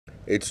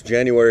It's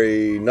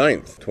January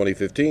 9th,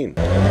 2015.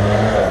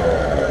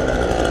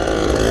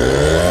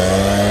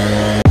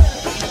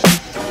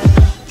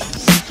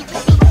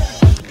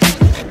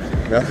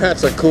 Now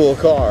that's a cool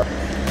car.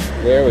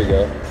 There we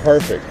go.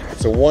 Perfect.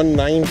 It's a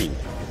 190.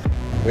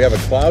 We have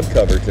a cloud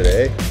cover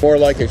today. More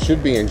like it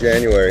should be in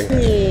January.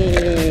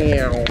 Ooh,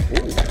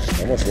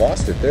 almost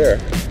lost it there.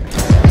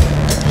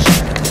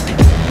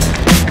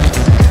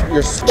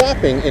 You're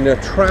stopping in a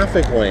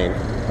traffic lane.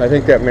 I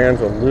think that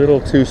man's a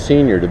little too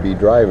senior to be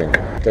driving.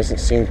 Doesn't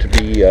seem to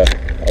be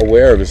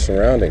aware of his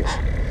surroundings.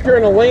 If you're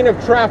in a lane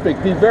of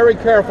traffic, be very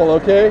careful,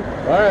 okay?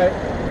 All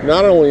right.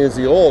 Not only is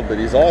he old, but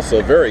he's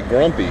also very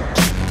grumpy.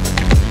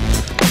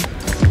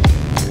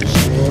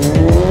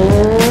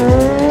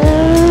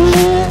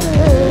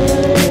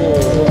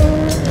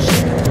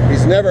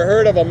 He's never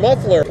heard of a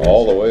muffler.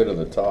 All the way to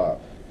the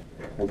top.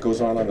 What goes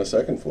on the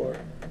second floor?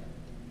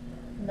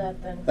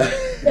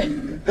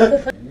 Nothing.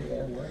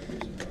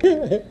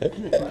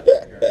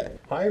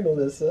 Hi,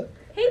 Melissa.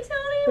 Hey,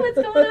 Tony, what's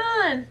going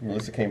on?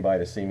 Melissa came by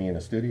to see me in the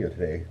studio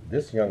today.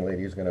 This young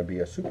lady is going to be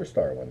a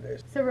superstar one day.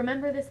 So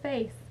remember this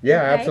face.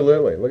 Yeah, okay?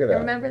 absolutely. Look at that.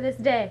 And remember this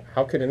day.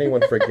 How could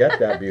anyone forget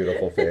that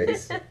beautiful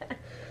face?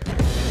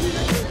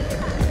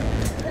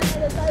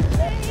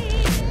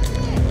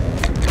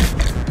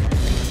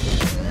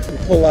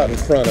 Pull out in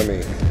front of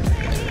me.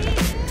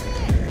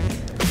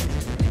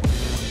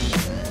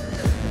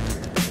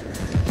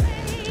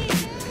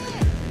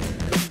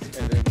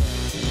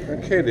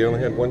 Okay, they only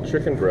had one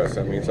chicken breast.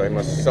 That means I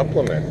must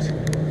supplement.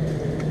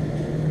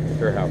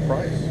 They're half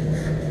price.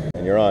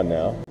 And you're on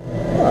now.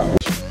 Wow.